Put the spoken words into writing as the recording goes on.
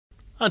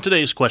On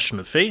today's question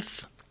of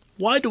faith,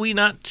 why do we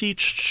not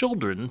teach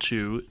children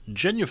to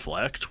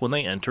genuflect when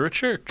they enter a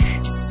church?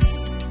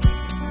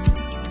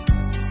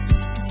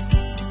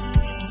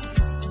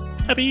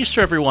 Happy Easter,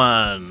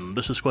 everyone!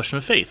 This is Question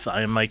of Faith.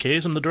 I am Mike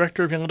Hayes. I'm the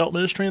Director of Young Adult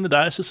Ministry in the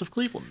Diocese of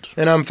Cleveland.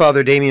 And I'm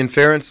Father Damien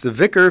Ferentz, the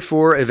Vicar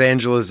for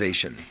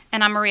Evangelization.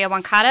 And I'm Maria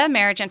Wancata,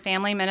 Marriage and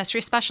Family Ministry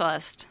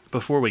Specialist.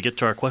 Before we get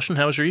to our question,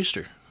 how was your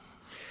Easter?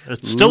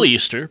 It's still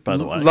Easter, by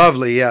the way.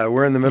 Lovely, yeah.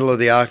 We're in the middle of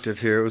the octave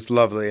here. It was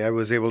lovely. I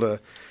was able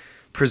to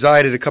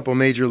preside at a couple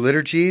major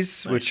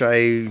liturgies, nice. Which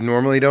I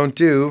normally don't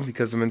do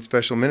because I'm in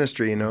special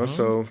ministry,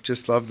 so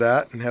just loved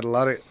that and had a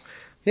lot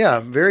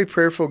of, very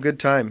prayerful, good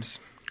times.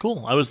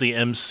 Cool. I was the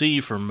MC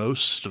for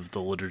most of the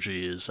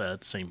liturgies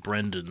at St.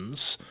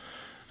 Brendan's,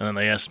 and then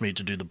they asked me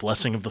to do the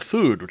blessing of the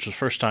food, which was the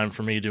first time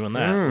for me doing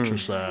that,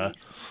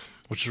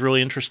 which was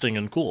really interesting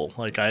and cool.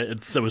 Like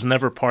it was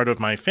never part of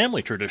my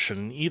family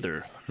tradition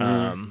either.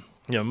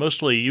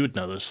 Mostly you would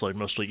know this, like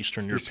mostly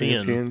Eastern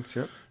Europeans,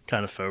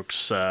 kind of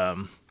folks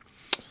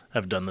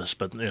have done this,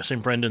 but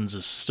St. Brendan's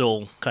is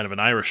still kind of an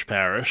Irish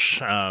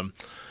parish, and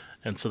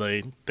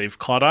so they've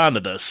caught on to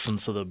this, and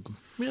so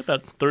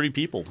about 30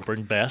 people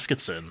bring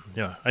baskets in.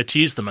 Yeah, I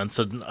teased them and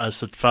said,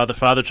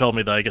 Father told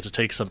me that I get to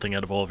take something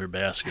out of all of your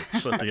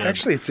baskets at the end.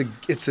 Actually,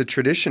 it's a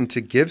tradition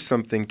to give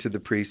something to the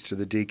priest or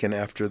the deacon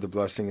after the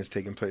blessing has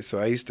taken place. So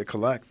I used to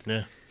collect.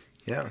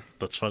 Yeah,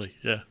 that's funny.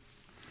 Yeah,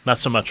 not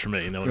so much for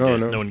me. No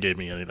one gave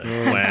me anything.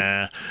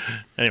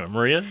 Anyway,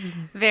 Maria.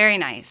 Very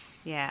nice.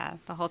 Yeah,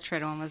 the whole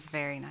Triduum was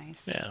very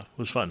nice. Yeah, it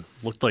was fun.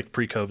 Looked like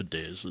pre-COVID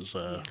days, as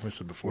we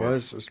said before.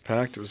 It was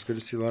packed. It was good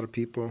to see a lot of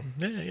people.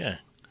 Yeah.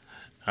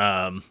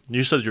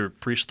 You said your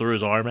priest threw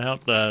his arm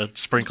out,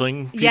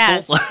 sprinkling people?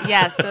 Yes.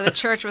 So the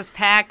church was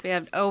packed. We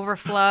had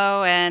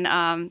overflow,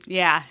 and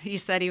he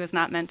said he was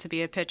not meant to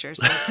be a pitcher.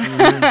 So.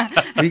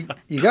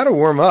 You got to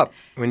warm up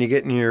when you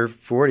get in your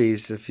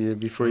 40s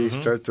before you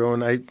start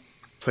throwing. I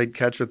played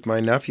catch with my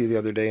nephew the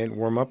other day and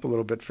warm up a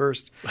little bit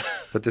first.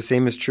 But the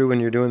same is true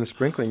when you're doing the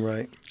sprinkling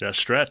right. Yeah,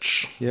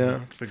 stretch. Yeah.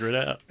 Figure it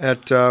out.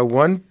 At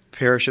one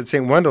parish at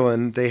St.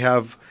 Wendolyn, they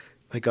have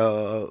like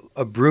a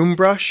broom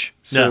brush.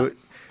 So. Yeah.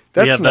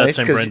 That's nice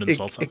because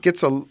it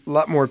gets a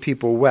lot more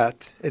people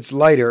wet. It's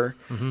lighter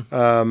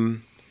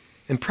and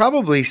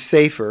probably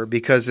safer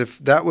because if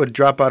that would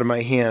drop out of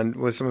my hand,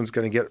 someone's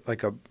going to get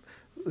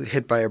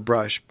hit by a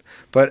brush.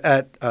 But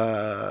at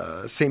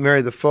St.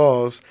 Mary the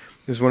Falls,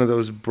 there's one of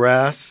those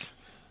brass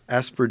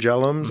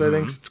aspergillums, I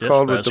think it's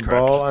called, with the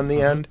ball on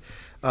the end.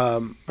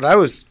 But I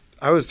was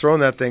throwing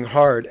that thing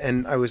hard,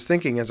 and I was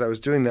thinking as I was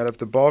doing that, if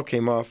the ball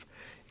came off,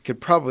 could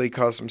probably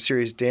cause some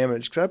serious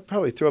damage because I'd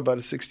probably throw about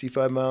a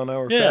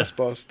 65-mile-an-hour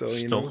fastball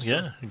still.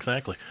 Yeah,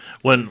 exactly.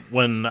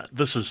 When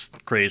this is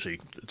crazy,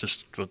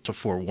 just to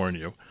forewarn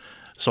you.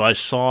 So I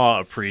saw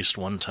a priest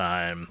one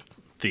time,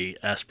 the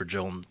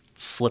aspergillum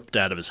slipped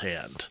out of his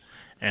hand,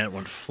 and it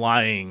went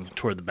flying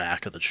toward the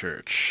back of the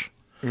church.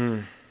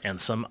 And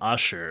some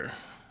usher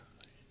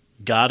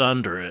got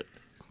under it,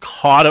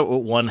 caught it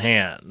with one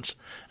hand,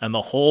 and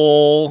the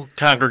whole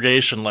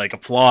congregation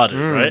applauded,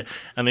 right?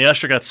 And the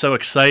usher got so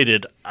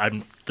excited.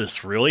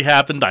 This really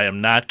happened. I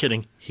am not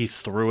kidding. He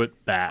threw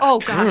it back. Oh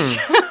gosh!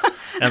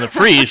 And the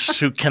priest,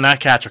 who cannot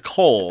catch a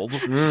cold,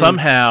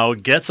 somehow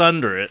gets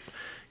under it,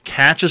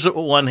 catches it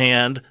with one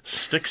hand,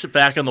 sticks it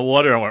back in the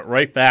water, and went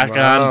right back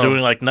on,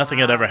 doing like nothing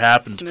had ever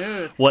happened.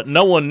 Smooth. What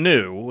no one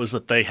knew was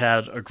that they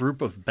had a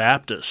group of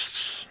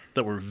Baptists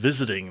that were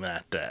visiting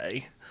that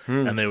day.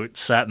 And they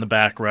sat in the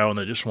back row, and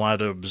they just wanted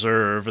to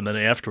observe. And then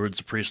afterwards,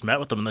 the priest met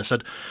with them, and they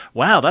said,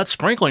 "Wow, that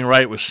sprinkling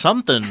rite was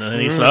something."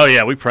 And he said, "Oh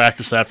yeah, we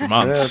practiced that for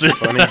months." That's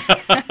funny.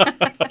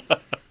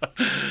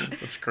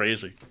 That's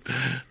crazy.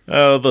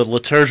 The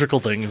liturgical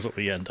things that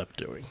we end up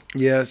doing.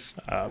 Yes.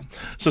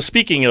 So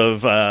speaking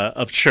of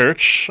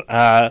church,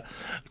 the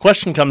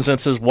question comes in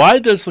and says, "Why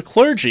does the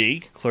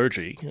clergy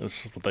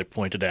is what they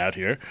pointed out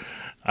here,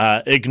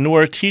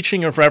 ignore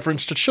teaching of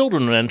reverence to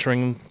children when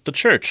entering the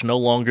church? No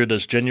longer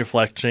does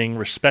genuflecting,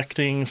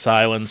 respecting,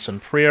 silence,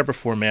 and prayer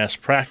before Mass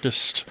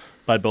practiced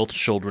by both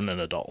children and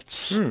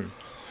adults."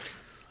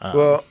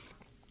 Well,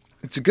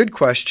 it's a good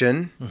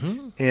question,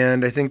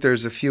 and I think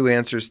there's a few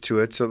answers to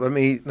it. So let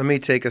me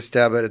take a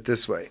stab at it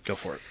this way. Go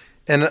for it.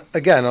 And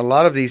again, a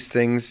lot of these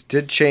things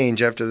did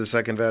change after the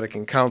Second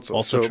Vatican Council.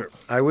 Also so true.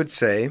 I would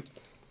say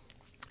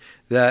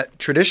that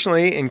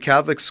traditionally in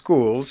Catholic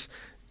schools,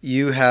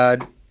 you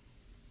had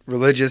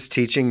religious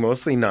teaching,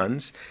 mostly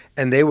nuns,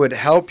 and they would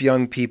help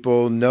young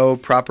people know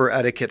proper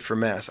etiquette for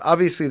Mass.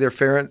 Obviously, their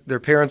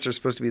parents are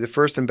supposed to be the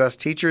first and best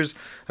teachers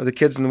of the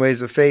kids in the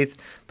ways of faith,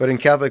 but in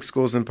Catholic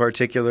schools in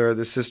particular,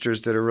 the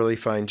sisters did a really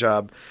fine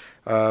job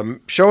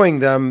showing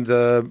them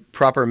the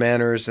proper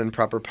manners and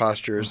proper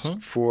postures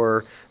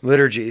for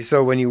liturgy.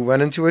 So when you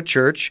went into a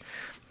church,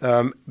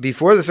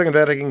 before the Second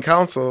Vatican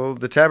Council,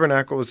 the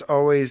tabernacle was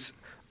always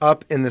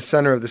up in the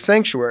center of the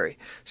sanctuary.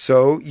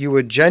 So you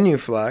would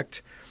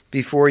genuflect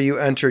before you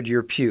entered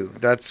your pew.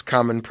 That's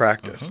common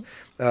practice.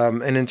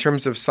 And in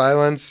terms of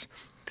silence,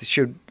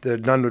 the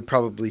nun would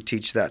probably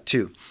teach that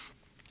too.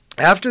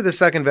 after the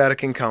Second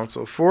Vatican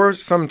Council, for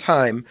some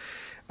time,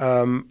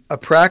 a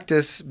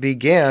practice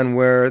began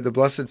where the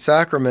Blessed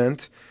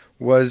Sacrament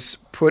was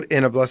put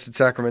in a Blessed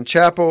Sacrament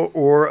chapel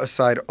or a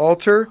side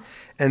altar,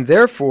 and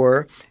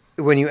therefore,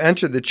 when you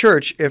entered the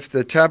church, if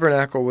the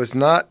tabernacle was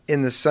not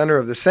in the center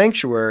of the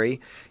sanctuary,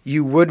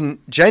 you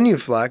wouldn't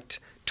genuflect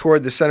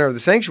toward the center of the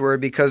sanctuary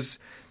because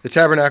the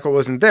tabernacle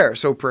wasn't there.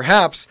 So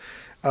perhaps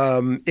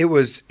it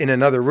was in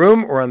another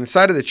room or on the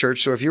side of the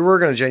church. So if you were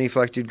going to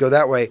genuflect, you'd go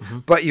that way. Mm-hmm.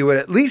 But you would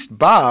at least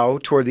bow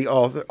toward the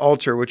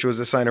altar, which was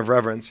a sign of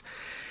reverence.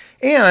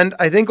 And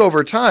I think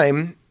over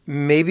time,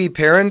 maybe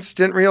parents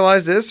didn't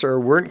realize this or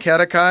weren't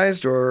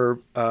catechized or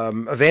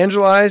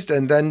evangelized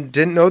and then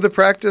didn't know the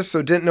practice,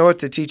 so didn't know what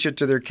to teach it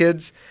to their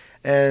kids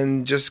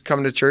and just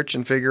come to church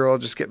and figure, I'll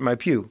just get in my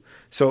pew.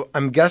 So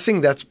I'm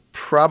guessing that's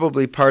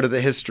probably part of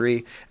the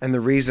history and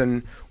the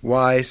reason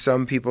why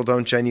some people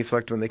don't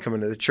genuflect when they come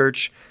into the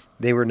church.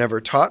 They were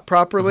never taught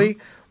properly,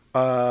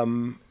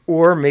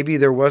 or maybe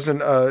there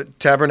wasn't a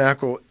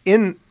tabernacle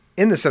in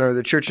the center of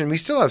the church, and we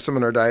still have some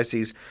in our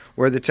diocese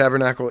where the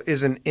tabernacle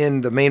isn't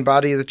in the main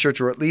body of the church,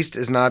 or at least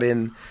is not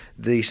in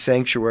the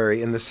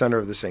sanctuary, in the center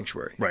of the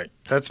sanctuary. Right.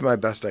 That's my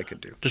best I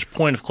could do. Just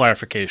point of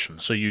clarification.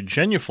 So you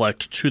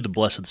genuflect to the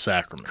Blessed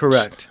Sacrament.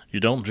 Correct. You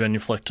don't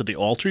genuflect to the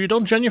altar. You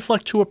don't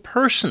genuflect to a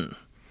person,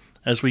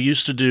 as we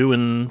used to do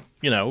in,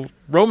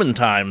 Roman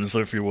times,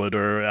 if you would,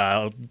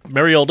 or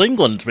merry old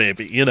England,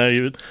 maybe. You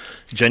would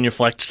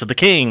genuflect to the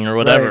king or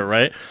whatever,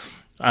 right?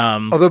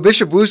 Although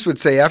Bishop Woos would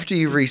say after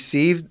you've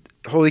received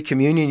Holy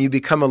Communion, you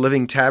become a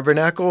living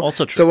tabernacle.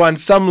 Also true. So on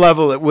some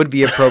level, it would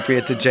be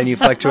appropriate to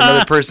genuflect to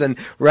another person,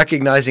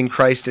 recognizing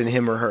Christ in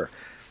him or her.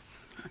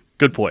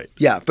 Good point.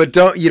 Yeah, but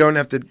you don't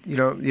have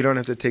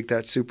to take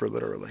that super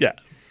literally. Yeah.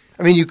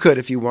 I mean, you could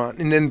if you want,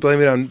 and then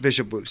blame it on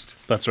Bishop Woos.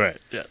 That's right.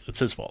 Yeah, it's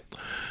his fault.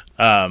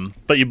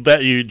 But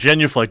you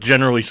genuflect,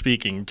 generally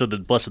speaking, to the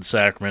Blessed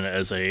Sacrament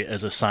as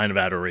a sign of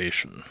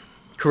adoration.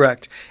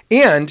 Correct.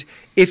 And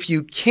if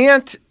you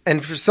can't,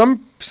 and for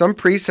some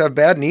priests have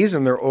bad knees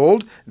and they're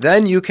old,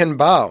 then you can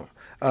bow.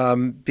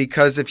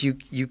 Because if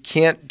you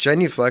can't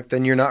genuflect,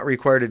 then you're not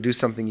required to do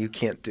something you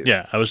can't do.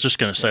 Yeah, I was just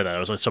going to say that. I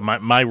was like, so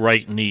my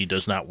right knee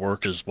does not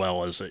work as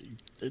well as it,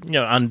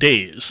 on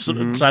days.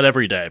 Mm-hmm. It's not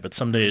every day, but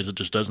some days it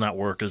just does not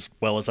work as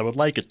well as I would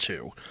like it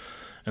to.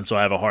 And so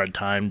I have a hard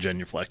time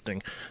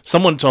genuflecting.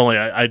 Someone told me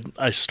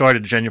I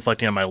started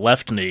genuflecting on my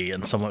left knee,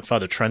 and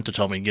Father Trenta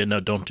told me,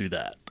 no, don't do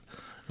that.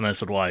 And I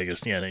said, why? He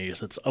goes,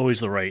 it's always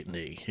the right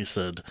knee. He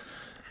said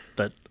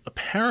that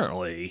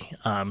apparently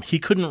he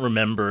couldn't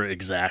remember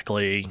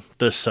exactly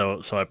this,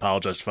 so I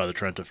apologize to Father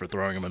Trenta for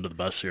throwing him under the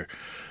bus here,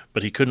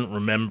 but he couldn't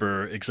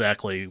remember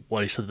exactly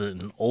what he said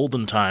that in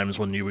olden times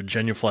when you would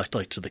genuflect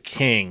like to the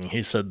king,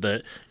 he said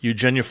that you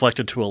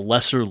genuflected to a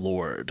lesser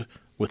lord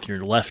with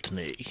your left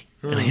knee.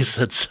 And he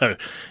said, so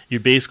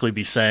you'd basically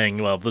be saying,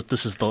 well,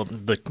 this is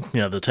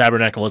the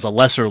tabernacle is a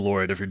lesser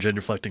lord if you're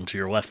genuflecting to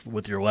your left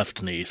with your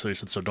left knee. So he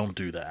said, so don't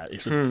do that. He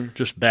said,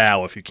 just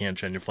bow if you can't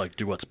genuflect.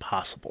 Do what's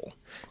possible.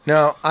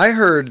 Now, I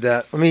heard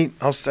that,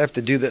 I'll have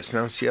to do this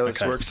now, see how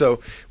this works. So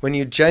when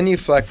you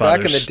genuflect, back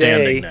in the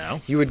day,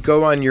 you would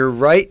go on your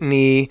right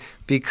knee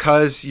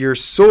because your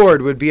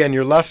sword would be on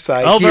your left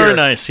side. Oh, very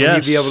nice, yes. And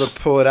you'd be able to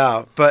pull it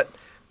out. But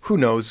who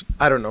knows?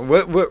 I don't know.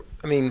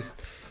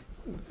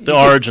 The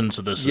origins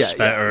of this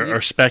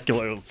are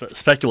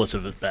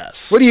speculative at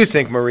best. What do you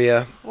think,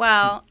 Maria?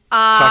 Well,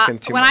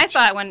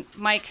 when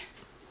Mike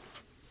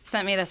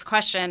sent me this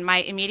question, my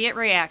immediate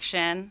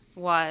reaction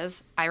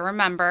was, I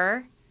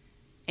remember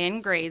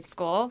in grade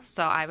school,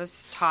 so I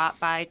was taught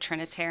by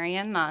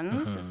Trinitarian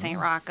nuns at St.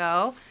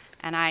 Rocco,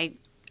 and I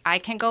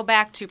can go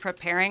back to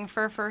preparing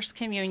for First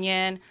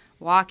Communion,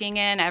 walking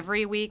in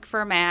every week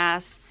for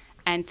Mass,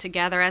 and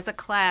together as a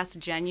class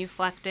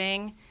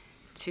genuflecting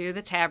to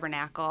the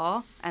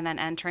tabernacle and then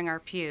entering our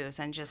pews,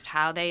 and just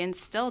how they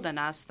instilled in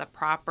us the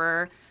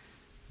proper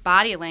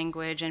body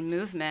language and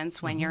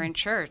movements when you're in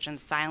church, and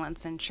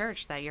silence in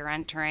church, that you're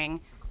entering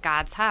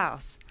God's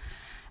house.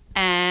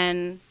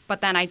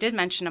 But then I did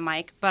mention to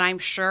Mike, but I'm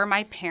sure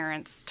my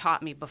parents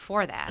taught me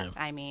before that.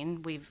 Yeah.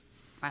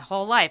 My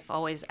whole life,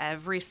 always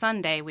every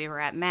Sunday we were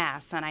at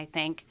Mass, and I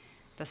think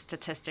the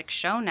statistics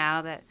show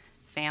now that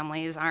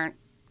families aren't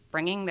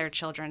bringing their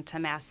children to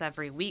Mass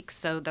every week,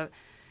 so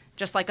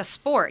just like a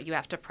sport, you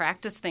have to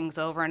practice things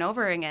over and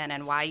over again.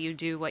 And why you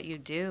do what you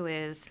do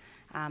is,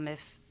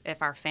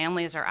 if our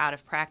families are out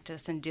of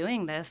practice in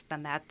doing this,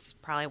 then that's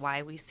probably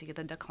why we see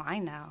the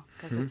decline now,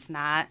 because it's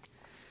not,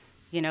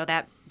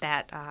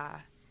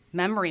 that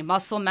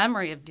muscle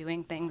memory of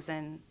doing things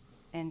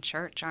in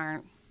church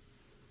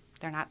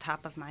they're not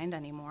top of mind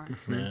anymore.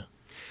 Yeah.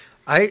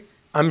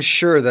 I'm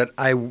sure that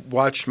I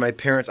watched my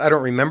parents. I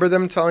don't remember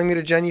them telling me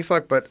to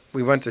genuflect, but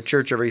we went to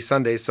church every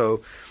Sunday,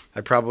 so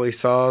I probably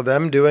saw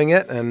them doing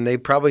it, and they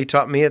probably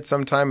taught me at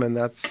some time, and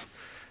that's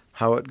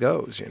how it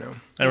goes,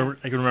 I can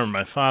remember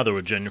my father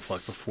would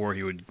genuflect before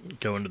he would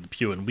go into the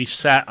pew, and we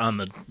sat on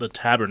the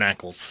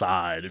tabernacle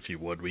side, if you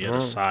would. We had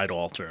a side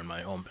altar in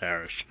my home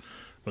parish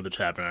where the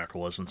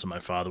tabernacle was, and so my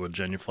father would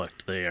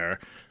genuflect there,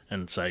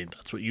 and say,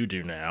 that's what you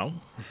do now,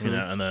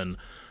 and then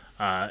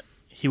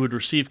he would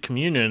receive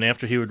communion, and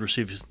after he would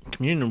receive his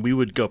communion, we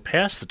would go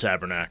past the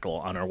tabernacle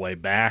on our way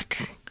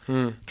back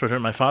towards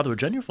my father would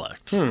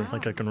genuflect.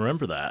 Like, I can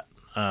remember that.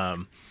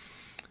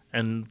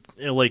 And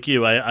like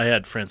you, I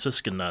had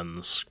Franciscan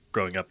nuns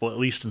growing up. Well, at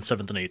least in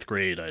 7th and 8th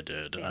grade I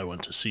did. I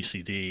went to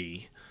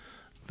CCD,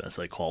 as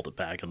they called it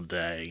back in the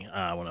day,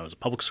 when I was a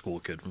public school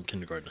kid from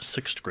kindergarten to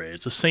 6th grade.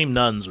 It's the same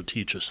nuns would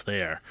teach us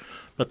there.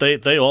 But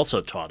they also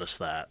taught us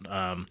that.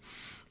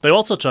 They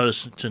also taught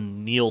us to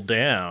kneel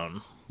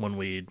down when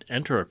we'd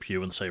enter a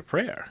pew and say a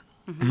prayer.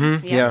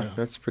 Yeah,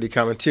 that's pretty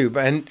common too.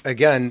 And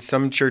again,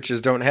 some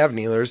churches don't have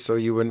kneelers, so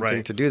you wouldn't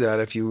think to do that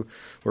if you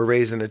were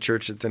raised in a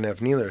church that didn't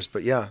have kneelers.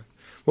 But yeah.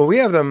 Well, we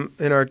have them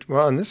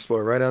on this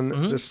floor, right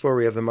on this floor.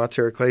 We have the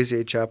Mater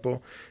Ecclesiae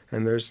Chapel,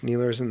 and there's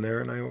kneelers in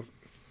there. And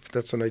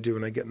that's what I do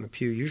when I get in the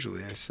pew.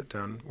 Usually, I sit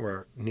down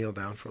or kneel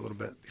down for a little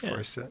bit before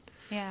I sit.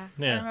 Yeah.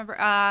 I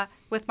remember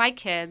with my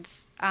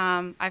kids,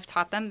 I've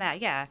taught them that.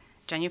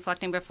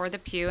 Genuflecting before the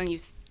pew, and you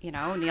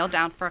kneel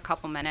down for a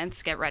couple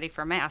minutes, get ready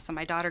for Mass. And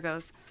my daughter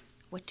goes,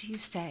 "What do you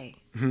say?"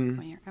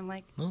 I'm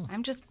like,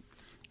 I'm just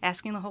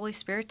asking the Holy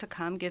Spirit to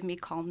come, give me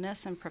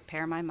calmness, and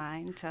prepare my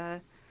mind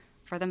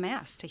for the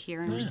Mass, to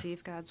hear and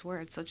receive God's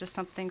Word. So just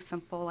something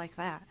simple like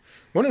that.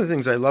 One of the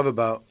things I love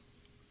about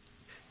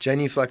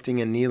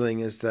genuflecting and kneeling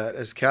is that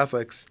as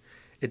Catholics,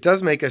 it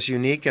does make us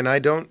unique, and I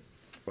don't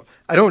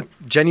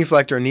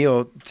genuflect or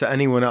kneel to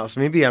anyone else.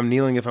 Maybe I'm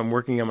kneeling if I'm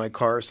working on my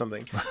car or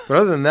something. But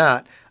other than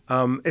that,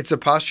 it's a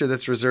posture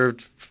that's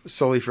reserved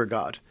solely for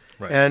God.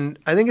 Right. And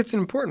I think it's an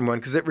important one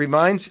because it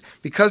reminds,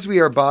 because we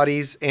are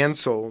bodies and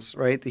souls,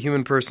 right, the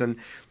human person,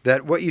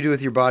 that what you do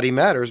with your body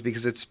matters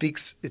because it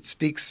speaks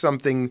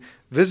something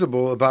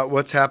visible about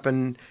what's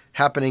happening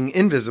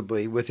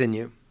invisibly within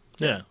you.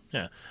 Yeah.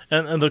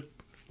 And the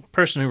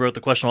person who wrote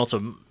the question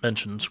also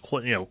mentions,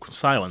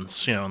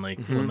 silence,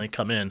 when they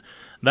come in.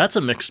 That's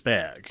a mixed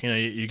bag.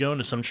 You go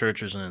into some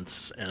churches and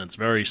it's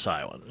very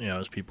silent.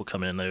 As people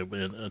come in,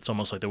 it's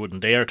almost like they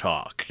wouldn't dare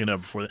talk.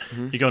 Before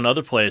you go into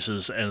other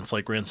places and it's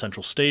like Grand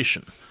Central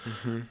Station.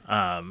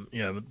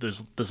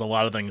 There's a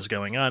lot of things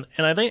going on,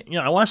 and I think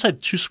I want to say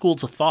two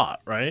schools of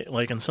thought, right?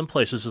 Like in some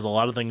places, there's a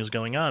lot of things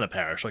going on in a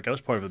parish. Like I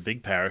was part of a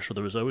big parish where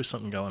there was always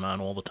something going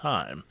on all the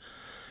time,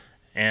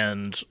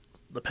 and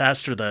the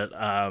pastor that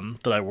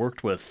I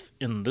worked with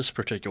in this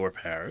particular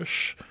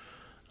parish.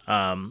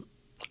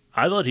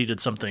 I thought he did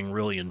something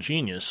really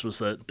ingenious, was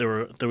that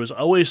there was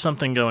always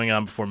something going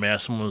on before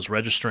Mass. Someone was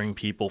registering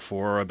people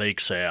for a bake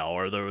sale,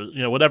 or there was,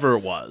 whatever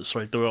it was,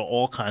 right? There were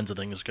all kinds of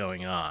things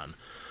going on.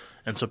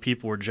 And so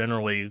people were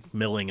generally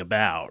milling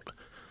about.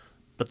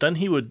 But then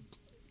he would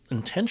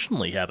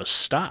intentionally have us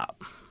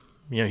stop.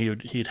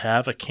 He'd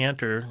have a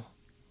cantor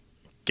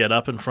get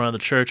up in front of the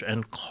church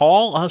and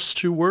call us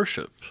to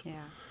worship.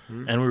 Yeah.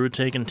 And we would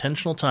take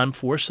intentional time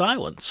for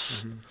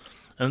silence.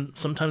 And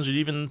sometimes we'd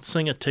even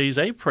sing a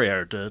Taizé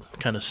prayer to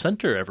kind of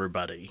center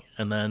everybody.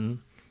 And then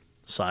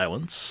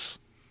silence.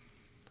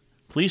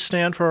 Please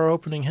stand for our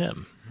opening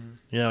hymn.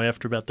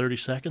 After about 30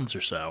 seconds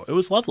or so. It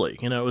was lovely.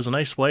 It was a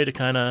nice way to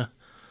kind of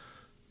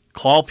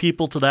call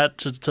people to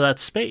that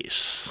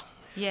space.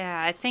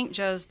 Yeah, at St.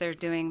 Joe's they're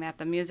doing that.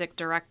 The music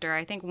director,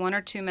 I think 1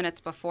 or 2 minutes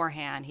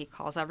beforehand, he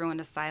calls everyone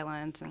to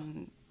silence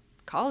and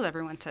calls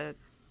everyone to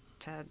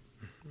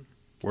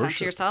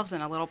center yourselves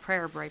in a little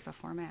prayer right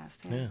before Mass.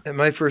 Yeah. At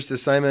my first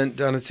assignment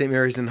down at St.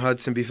 Mary's in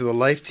Hudson before the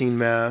Life Teen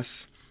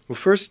Mass, well,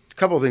 first, a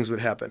couple of things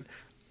would happen.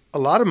 A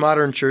lot of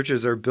modern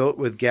churches are built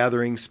with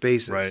gathering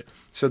spaces. Right.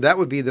 So that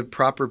would be the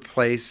proper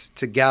place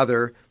to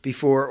gather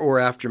before or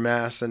after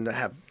Mass and to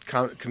have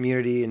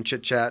community and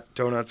chit-chat,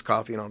 donuts,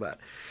 coffee, and all that.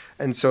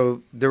 And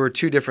so there were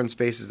 2 different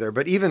spaces there.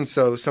 But even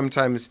so,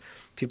 sometimes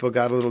people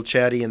got a little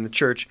chatty in the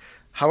church.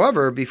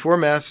 However, before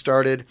Mass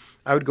started,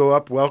 I would go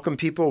up, welcome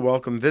people,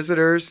 welcome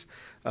visitors,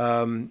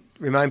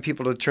 remind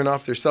people to turn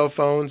off their cell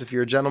phones. If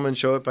you're a gentleman,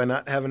 show it by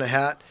not having a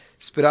hat.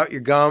 Spit out your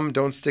gum.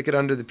 Don't stick it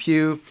under the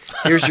pew.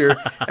 Here's your...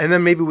 And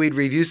then maybe we'd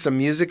review some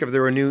music if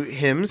there were new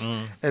hymns.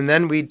 And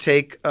then we'd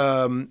take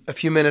a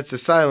few minutes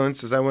of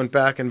silence as I went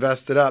back and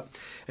vested up.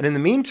 And in the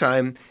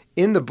meantime,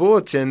 in the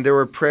bulletin, there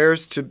were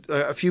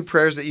a few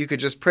prayers that you could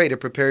just pray to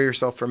prepare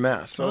yourself for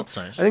Mass. So that's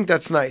nice. I think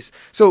that's nice.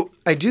 So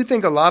I do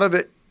think a lot of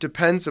it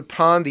depends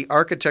upon the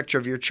architecture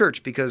of your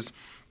church, because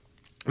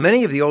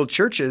many of the old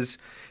churches,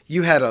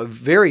 you had a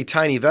very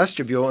tiny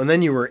vestibule and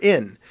then you were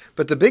in.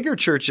 But the bigger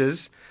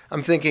churches,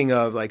 I'm thinking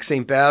of like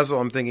St. Basil,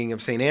 I'm thinking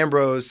of St.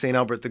 Ambrose, St.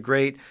 Albert the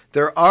Great.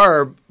 There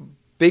are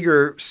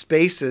bigger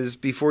spaces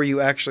before you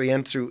actually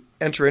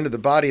enter into the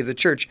body of the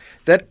church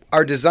that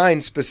are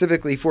designed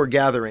specifically for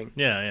gathering.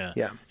 Yeah.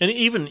 And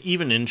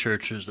even in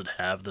churches that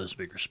have those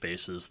bigger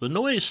spaces, the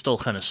noise still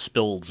kind of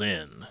spills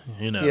in,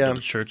 to the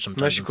church sometimes.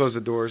 Unless you close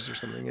the doors or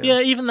something. Yeah,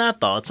 even that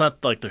though. It's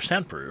not like they're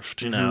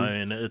soundproofed,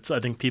 I mean, I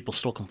think people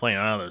still complain,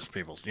 those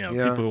people,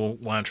 people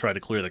want to try to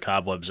clear the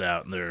cobwebs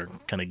out and they're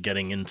kind of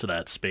getting into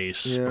that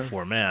space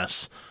before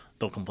Mass.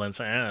 They'll complain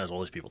saying, there's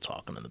all these people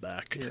talking in the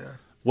back. Yeah.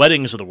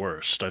 weddings are the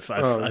worst. I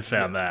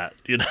found that,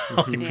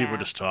 like people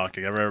just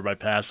talking. I remember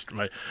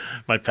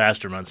my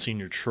pastor,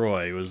 Monsignor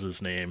Troy was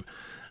his name.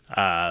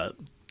 There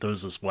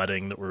was this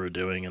wedding that we were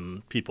doing,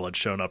 and people had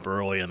shown up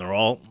early, and they're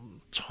all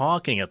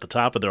talking at the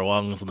top of their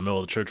lungs in the middle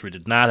of the church. We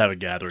did not have a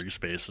gathering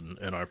space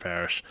in our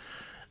parish.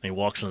 And he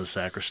walks into the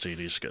sacristy, and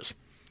he just goes,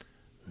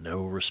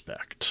 "No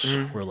respect."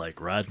 We're like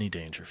Rodney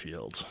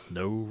Dangerfield.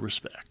 No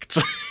respect.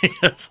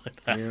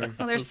 Like that. Yeah.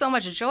 Well, there's so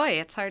much joy.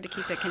 It's hard to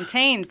keep it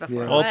contained before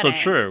Well, wedding. it's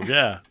so true.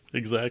 Yeah,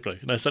 exactly.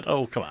 And I said,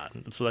 "Oh, come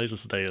on! It's the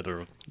nicest day of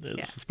their.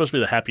 It's supposed to be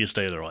the happiest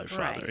day of their life,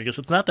 Father. I guess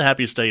it's not the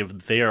happiest day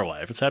of their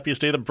life. It's the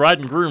happiest day of the bride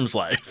and groom's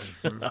life."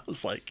 I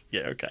was like,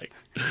 "Yeah, okay."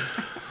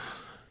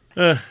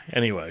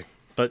 Anyway,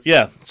 but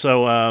yeah.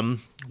 So,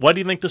 why do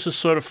you think this has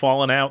sort of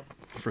fallen out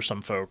for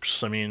some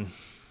folks? I mean.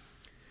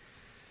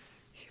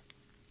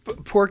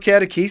 Poor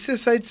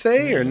catechesis, I'd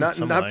say, or not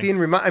being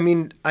reminded. I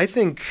mean, I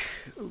think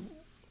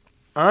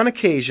on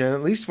occasion,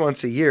 at least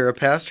once a year, a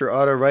pastor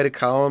ought to write a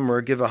column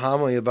or give a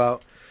homily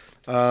about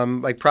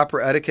like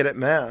proper etiquette at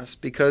Mass,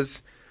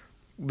 because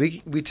we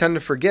tend to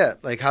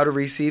forget like how to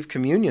receive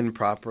communion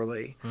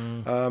properly.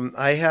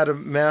 I had a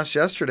Mass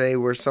yesterday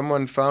where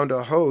someone found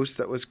a host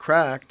that was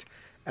cracked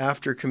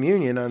after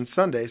communion on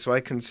Sunday, so I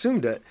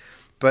consumed it.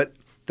 But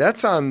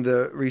that's on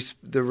the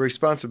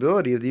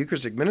responsibility of the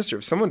Eucharistic minister.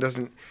 If someone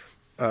doesn't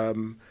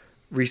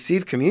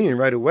receive communion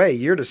right away,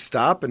 you're to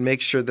stop and make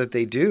sure that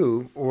they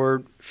do,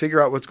 or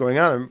figure out what's going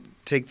on and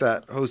take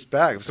that host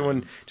back. If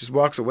someone just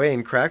walks away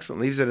and cracks it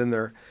and leaves it in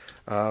their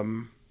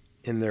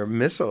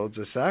missal, it's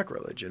a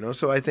sacrilege,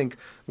 So I think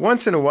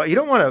once in a while, you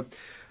don't want to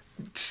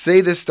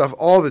say this stuff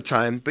all the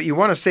time, but you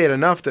want to say it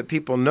enough that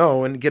people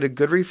know and get a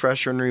good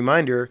refresher and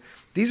reminder.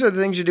 These are the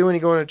things you do when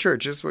you go into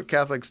church. This is what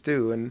Catholics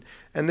do, and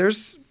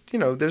there's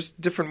there's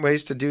different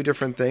ways to do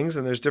different things,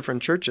 and there's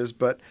different churches,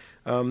 but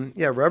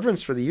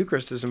reverence for the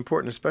Eucharist is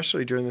important,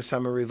 especially during this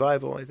time of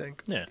revival, I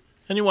think. Yeah,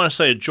 and you want to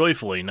say it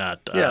joyfully,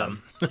 not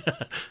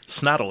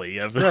snottily.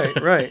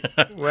 Right.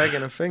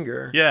 Wagging a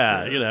finger.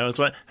 Yeah, it's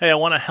like, hey, I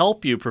want to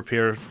help you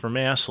prepare for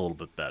Mass a little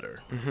bit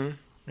better.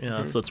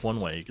 That's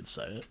one way you could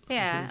say it.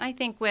 Yeah, I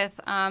think with,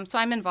 so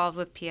I'm involved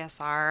with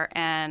PSR,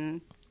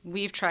 and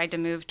we've tried to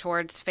move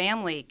towards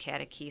family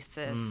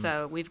catechesis.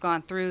 So we've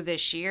gone through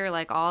this year,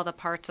 like all the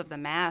parts of the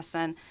Mass,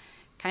 and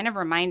kind of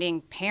reminding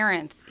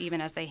parents,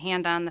 even as they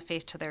hand on the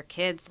faith to their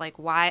kids, like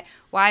why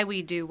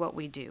we do what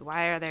we do.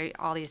 Why are there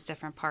all these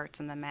different parts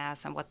in the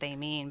Mass and what they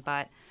mean?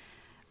 But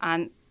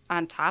on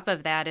top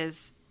of that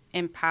is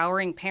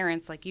empowering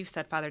parents, like you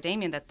said, Father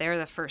Damien, that they're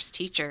the first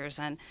teachers,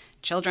 and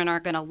children are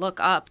going to look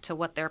up to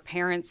what their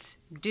parents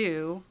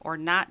do or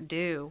not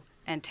do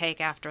and take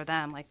after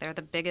them. Like they're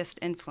the biggest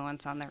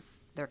influence on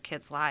their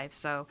kids' lives.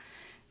 So,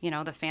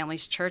 the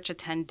family's church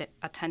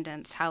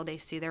attendance, how they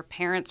see their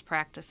parents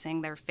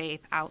practicing their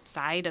faith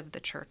outside of the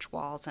church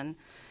walls, and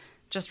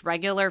just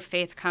regular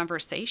faith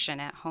conversation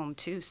at home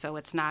too. So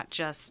it's not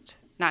just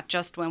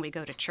when we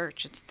go to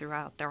church, it's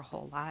throughout their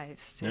whole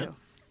lives too.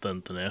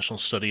 Yep. The National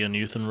Study on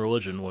Youth and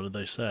Religion, what did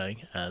they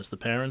say? As the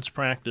parents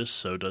practice,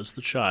 so does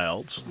the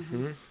child.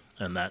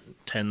 And that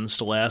tends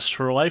to last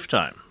for a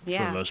lifetime for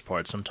the most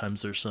part.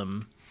 Sometimes there's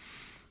some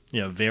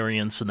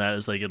variance in that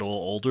as they get a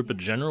little older, but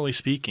generally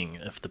speaking,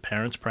 if the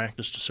parents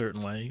practiced a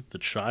certain way, the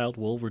child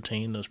will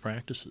retain those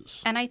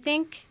practices. And I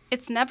think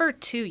it's never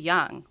too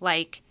young.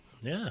 Like,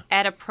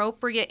 at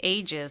appropriate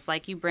ages,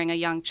 like you bring a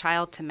young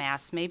child to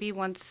Mass, maybe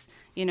once,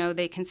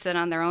 they can sit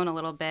on their own a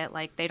little bit,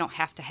 like they don't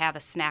have to have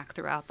a snack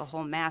throughout the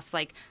whole Mass,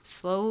 like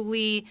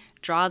slowly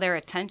draw their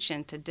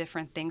attention to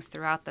different things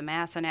throughout the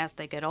Mass. And as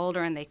they get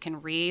older and they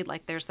can read,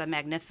 like there's the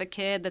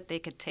Magnificat that they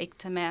could take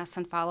to Mass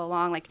and follow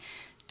along, like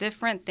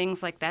different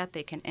things like that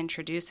they can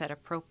introduce at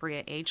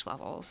appropriate age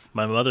levels.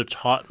 My mother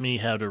taught me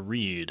how to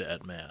read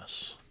at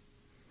Mass.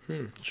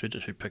 She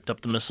picked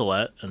up the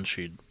missalette and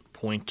she'd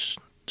point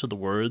to the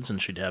words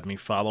and she'd have me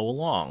follow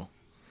along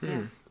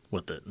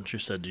with it. And she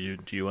said, do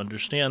you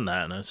understand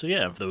that? And I said,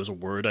 yeah. If there was a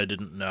word I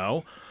didn't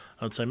know,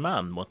 I would say,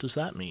 Mom, what does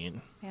that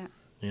mean? Yeah.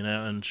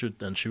 And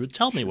she would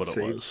tell me what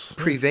it was.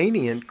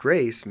 Prevenient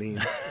grace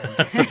means.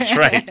 That's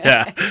right,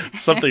 yeah.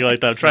 Something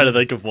like that. I'm trying to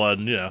think of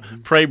one,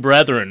 pray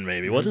brethren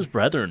maybe. What does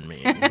brethren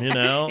mean?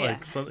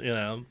 Like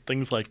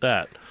things like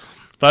that.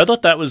 But I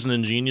thought that was an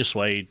ingenious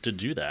way to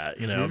do that.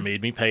 It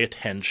made me pay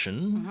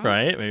attention,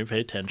 right? It made me pay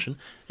attention.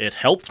 It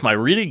helped my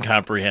reading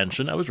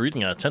comprehension. I was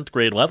reading at a 10th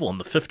grade level in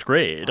the 5th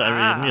grade. Wow.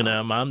 I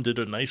mean, Mom did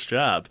a nice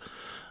job.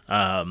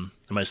 And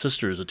my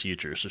sister is a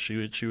teacher, so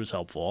she was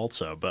helpful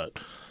also. But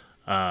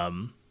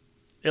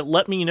it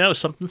let me know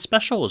something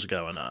special was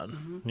going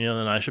on.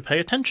 And I should pay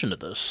attention to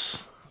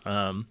this.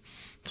 So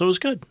it was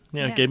good.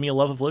 It gave me a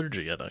love of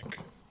liturgy, I think.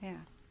 Yeah.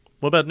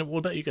 What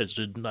about you guys?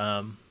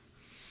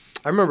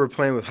 I remember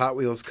playing with Hot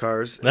Wheels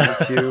cars in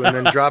the pew and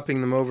then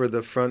dropping them over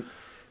the front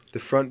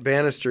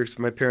banister because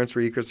my parents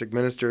were Eucharistic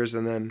ministers,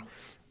 and then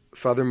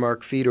Father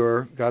Mark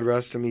Fedor, God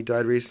rest him, he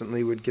died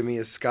recently, would give me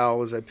a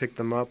scowl as I picked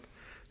them up.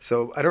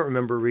 So I don't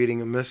remember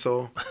reading a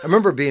missal. I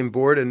remember being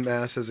bored in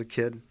Mass as a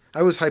kid.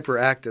 I was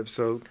hyperactive,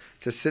 so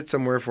to sit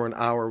somewhere for an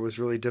hour was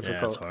really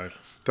difficult. Yeah, it's hard.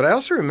 But I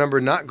also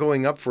remember not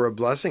going up for a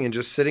blessing and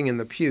just sitting in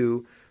the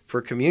pew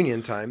for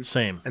communion time.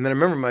 Same. And then I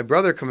remember my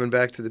brother coming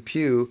back to the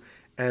pew,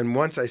 and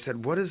once I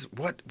said, what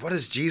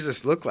does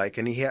Jesus look like?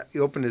 And he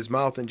opened his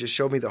mouth and just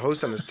showed me the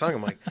host on his tongue.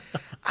 I'm like,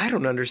 I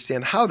don't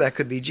understand how that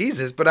could be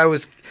Jesus. But I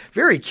was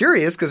very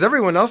curious because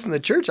everyone else in the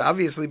church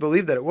obviously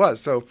believed that it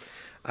was. So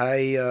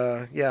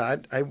I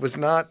was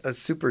not a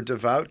super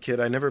devout kid.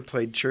 I never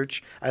played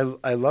church.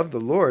 I loved the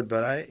Lord,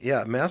 but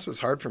Mass was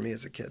hard for me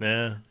as a kid.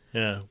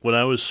 Yeah. When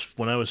I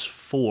was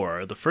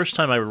 4, the first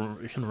time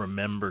I can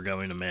remember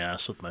going to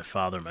Mass with my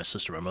father and my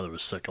sister. My mother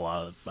was sick a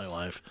lot of my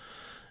life,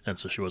 and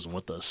so she wasn't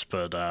with us.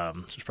 But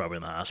she was probably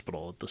in the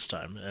hospital at this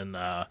time. And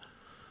my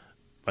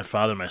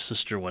father and my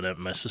sister went up.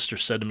 My sister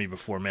said to me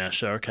before Mass, she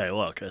said, "Okay,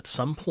 look, at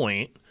some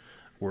point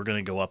we're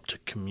going to go up to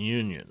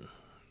communion."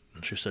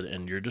 And she said,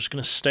 "And you're just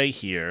going to stay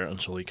here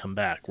until we come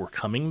back. We're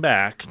coming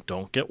back.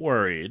 Don't get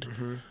worried.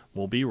 Mm-hmm.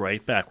 We'll be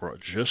right back. We're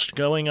just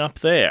going up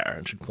there."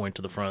 And she'd point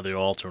to the front of the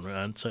altar, and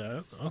I'd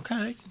say,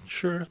 "Okay,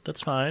 sure,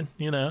 that's fine,"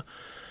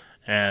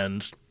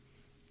 And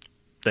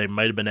they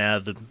might have been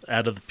out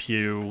of the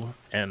pew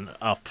and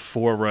up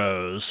 4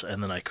 rows,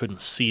 and then I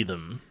couldn't see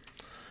them.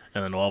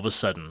 And then all of a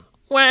sudden,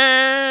 wah!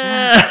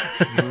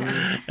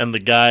 And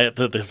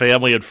the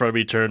family in front of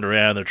me turned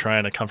around. They're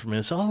trying to comfort me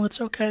and say, "Oh, it's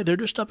okay. They're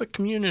just up at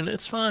communion.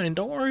 It's fine.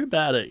 Don't worry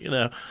about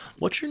it.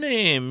 What's your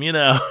name?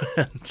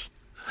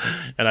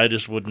 And I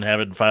just wouldn't have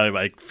it. And finally,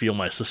 I feel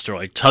my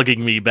sister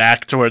tugging me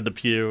back toward the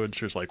pew, and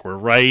she was like, "We're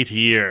right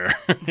here."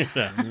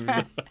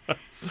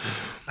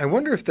 I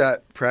wonder if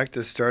that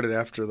practice started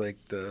after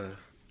the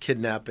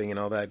kidnapping and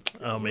all that.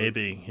 Oh,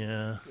 maybe,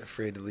 yeah.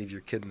 Afraid to leave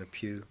your kid in the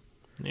pew.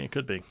 Yeah, it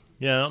could be.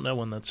 Yeah, I don't know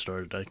when that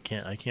started. I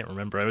can't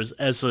remember.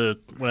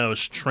 When I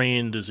was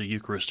trained as a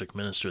Eucharistic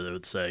minister, they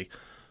would say,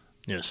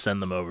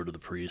 send them over to the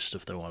priest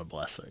if they want a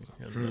blessing.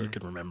 And I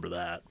can remember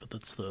that.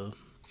 But so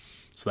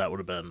that would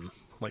have been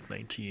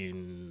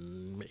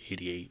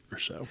 1988 or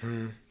so.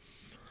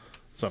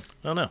 So, I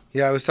don't know.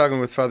 Yeah, I was talking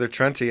with Father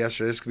Trenta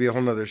yesterday. This could be a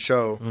whole nother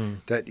show,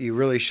 that you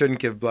really shouldn't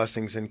give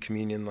blessings in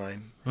communion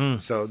line.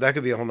 So that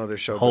could be a whole other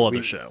show.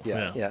 Show.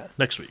 Yeah.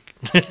 Next week.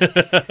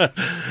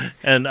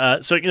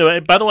 And so,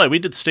 by the way, we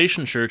did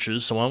station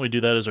churches, so why don't we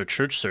do that as our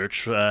church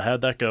search?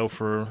 How'd that go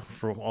for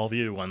all of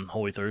you on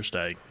Holy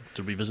Thursday?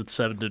 Did we visit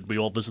 7? Did we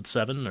all visit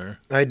 7? Or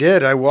I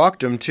did. I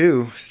walked them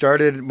too.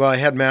 I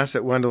had Mass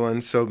at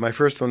Wendelin, so my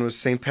first one was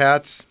St.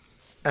 Pat's,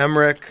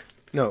 Malachi,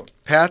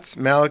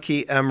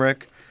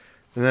 Emmerich,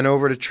 and then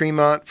over to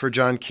Tremont for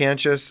John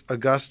Canchis,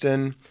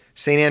 Augustine,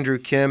 St. Andrew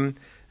Kim,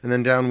 and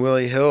then down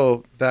Willie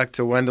Hill back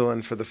to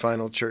Wendelin for the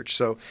final church.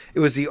 So it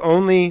was the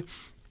only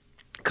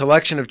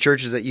collection of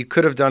churches that you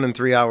could have done in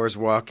 3 hours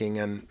walking,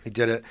 and we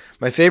did it.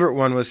 My favorite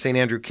one was St.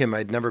 Andrew Kim.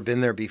 I'd never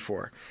been there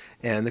before.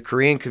 And the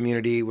Korean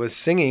community was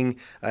singing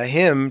a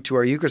hymn to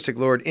our Eucharistic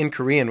Lord in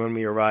Korean when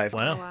we arrived.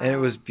 Wow. And it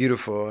was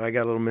beautiful. I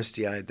got a little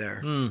misty-eyed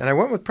there. And I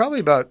went with probably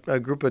about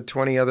a group of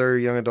 20 other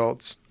young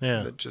adults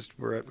that just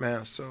were at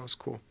Mass, so it was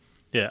cool.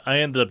 Yeah, I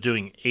ended up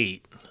doing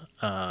 8,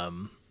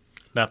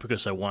 not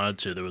because I wanted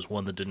to. There was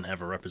one that didn't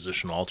have a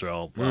reposition altar.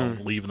 I'll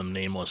leave them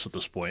nameless at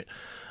this point.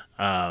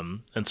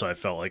 And so I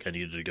felt like I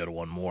needed to go to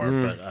one more.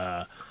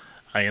 But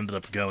I ended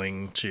up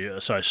going to,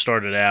 so I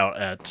started out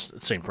at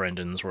St.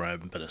 Brendan's, where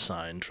I've been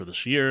assigned for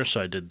this year,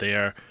 so I did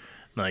there.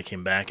 Then I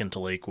came back into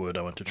Lakewood.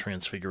 I went to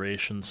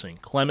Transfiguration,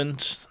 St.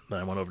 Clement. Then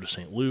I went over to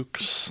St.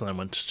 Luke's. Then I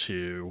went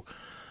to,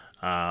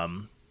 I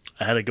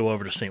had to go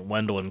over to St.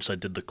 Wendelin because I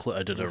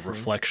did a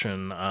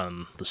reflection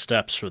on the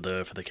steps for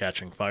the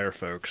Catching Fire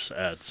folks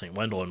at St.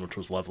 Wendelin, which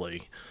was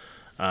lovely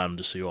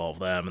to see all of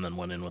them, and then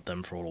went in with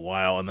them for a little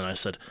while. And then I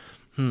said,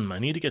 I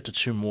need to get to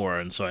 2 more.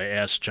 And so I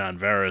asked John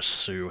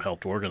Veris, who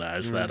helped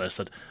organize that, I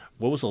said,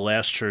 what was the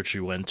last church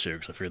you went to?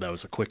 Because I figured that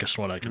was the quickest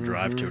one I could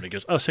drive to. And he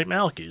goes, St.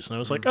 Malachy's. And I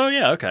was like, oh,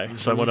 yeah, okay.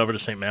 So I went over to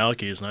St.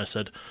 Malachy's, and I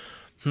said,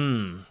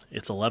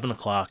 it's 11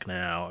 o'clock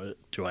now.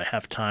 Do I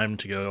have time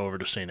to go over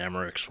to St.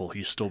 Emmerich's? Will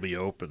he still be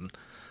open?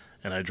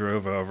 And I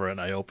drove over, and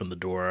I opened the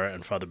door,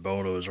 and Father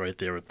Bono was right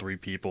there with 3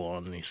 people.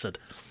 And he said,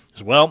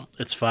 well,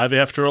 it's 5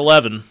 after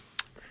 11.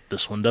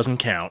 This one doesn't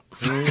count.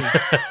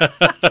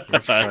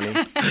 That's funny.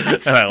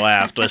 And I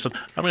laughed. I said,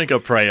 I'm going to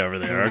go pray over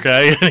there,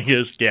 okay? And he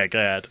goes, yeah, go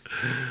ahead.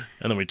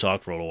 And then we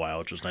talked for a little while,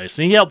 which was nice.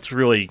 And he helped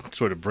really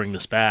sort of bring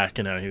this back.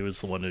 He was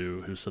the one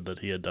who said that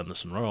he had done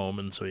this in Rome,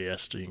 and so he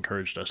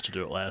encouraged us to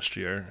do it last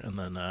year. And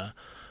then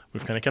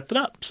we've kind of kept it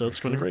up, so it's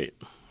going great.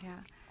 Yeah.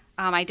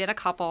 I did a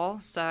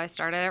couple. So I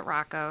started at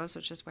Rocco's,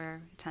 which is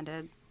where I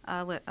attended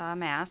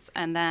Mass.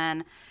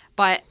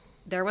 But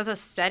there was a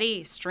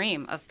steady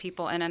stream of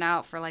people in and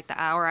out for the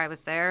hour I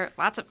was there.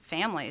 Lots of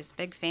families,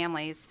 big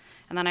families.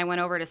 And then I went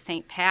over to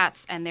St.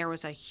 Pat's, and there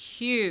was a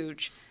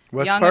huge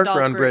West young Park adult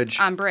or on group Bridge?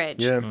 On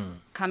Bridge. Yeah.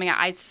 Coming out.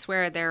 I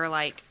swear there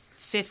were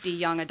 50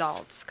 young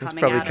adults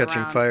coming out. It's probably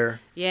Catching Fire.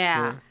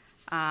 Yeah.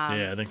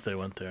 I think they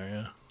went there,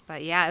 yeah.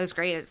 But yeah, it was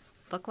great. It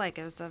looked like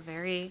it was a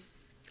very,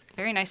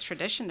 very nice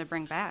tradition to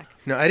bring back.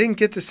 No, I didn't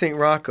get to St.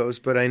 Rocco's,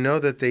 but I know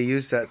that they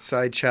use that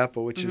side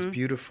chapel, which is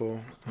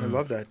beautiful. I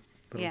love that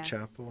little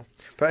chapel.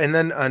 And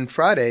then on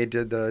Friday,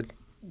 did the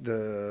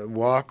the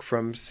walk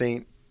from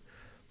St.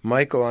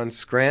 Michael on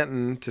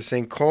Scranton to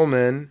St.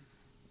 Coleman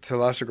to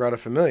La Sagrada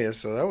Familia,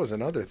 so that was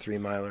another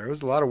 3-miler. It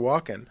was a lot of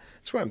walking.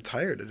 That's why I'm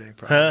tired today,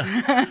 probably.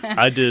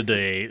 I did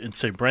in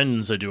St.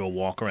 Brendan's, I do a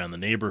walk around the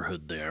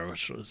neighborhood there,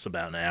 which was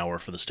about an hour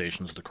for the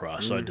Stations of the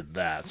Cross, so I did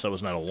that. So it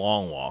was not a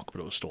long walk,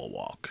 but it was still a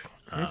walk.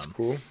 That's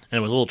cool. And it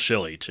was a little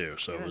chilly, too,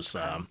 so it was,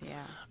 yeah.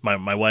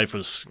 my wife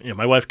was,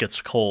 my wife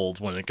gets cold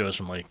when it goes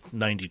from like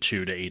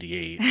 92 to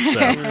 88,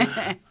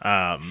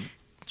 so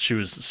she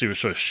was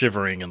sort of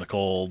shivering in the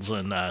colds,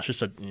 and she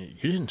said,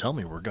 "You didn't tell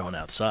me we're going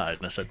outside."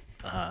 And I said,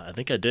 "I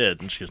think I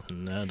did." And she goes,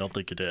 "No, I don't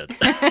think you did."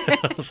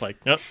 I was like,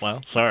 "Oh,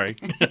 well, sorry."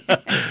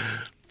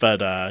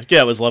 But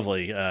yeah, it was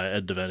lovely.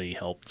 Ed DeVenny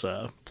helped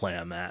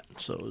plan that,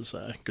 so it was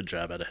a good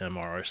job out of him,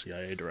 our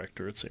RCIA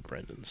director at St.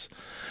 Brendan's.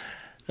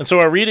 And so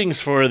our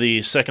readings for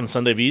the second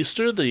Sunday of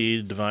Easter,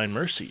 the Divine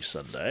Mercy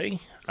Sunday.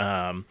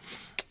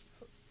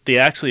 The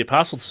Acts of the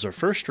Apostles is our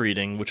first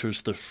reading, which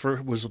was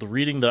the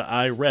reading that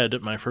I read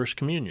at my first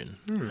communion,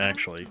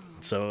 actually.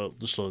 So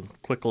just a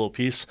quick little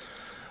piece.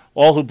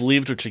 All who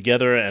believed were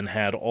together and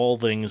had all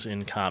things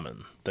in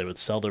common. They would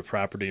sell their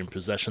property and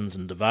possessions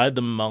and divide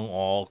them among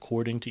all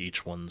according to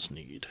each one's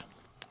need.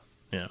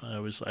 Yeah, I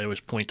always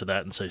point to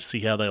that and say, see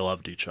how they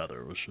loved each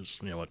other, which is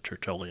what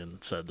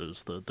Tertullian said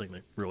is the thing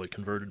that really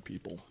converted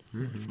people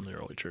from the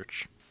early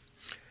church.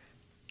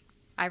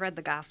 I read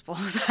the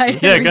Gospels.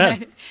 Yeah, go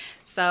ahead.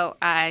 So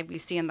we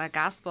see in the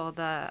Gospel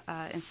the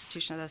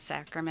institution of the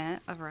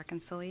Sacrament of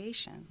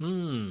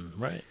Reconciliation.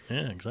 Right.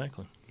 Yeah,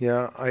 exactly.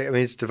 Yeah, I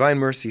mean, it's Divine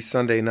Mercy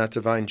Sunday, not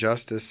Divine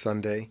Justice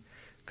Sunday,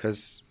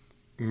 because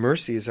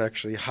mercy is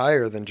actually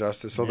higher than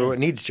justice, although it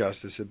needs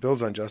justice. It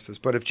builds on justice.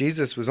 But if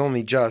Jesus was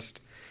only just,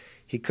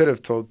 he could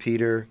have told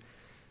Peter,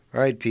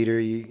 "All right, Peter,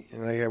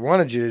 I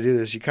wanted you to do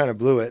this. You kind of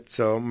blew it,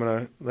 so I'm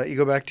going to let you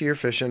go back to your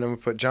fishing. I'm going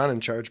to put John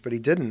in charge." But he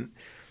didn't.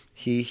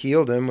 He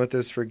healed him with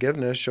his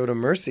forgiveness, showed him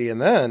mercy, and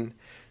then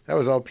that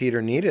was all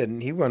Peter needed,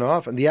 and he went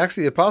off. And the Acts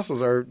of the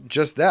Apostles are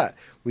just that.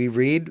 We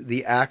read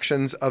the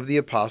actions of the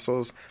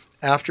apostles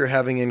after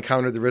having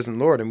encountered the risen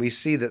Lord, and we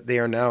see that they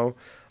are now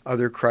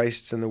other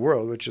Christs in the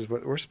world, which is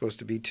what we're supposed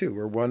to be too.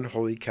 We're one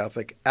holy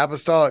Catholic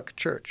apostolic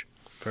church.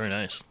 Very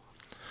nice.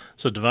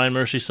 So Divine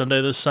Mercy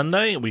Sunday this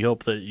Sunday. We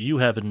hope that you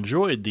have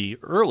enjoyed the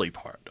early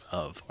part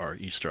of our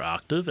Easter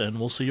octave, and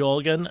we'll see you all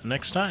again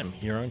next time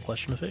here on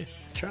Question of Faith.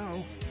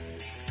 Ciao.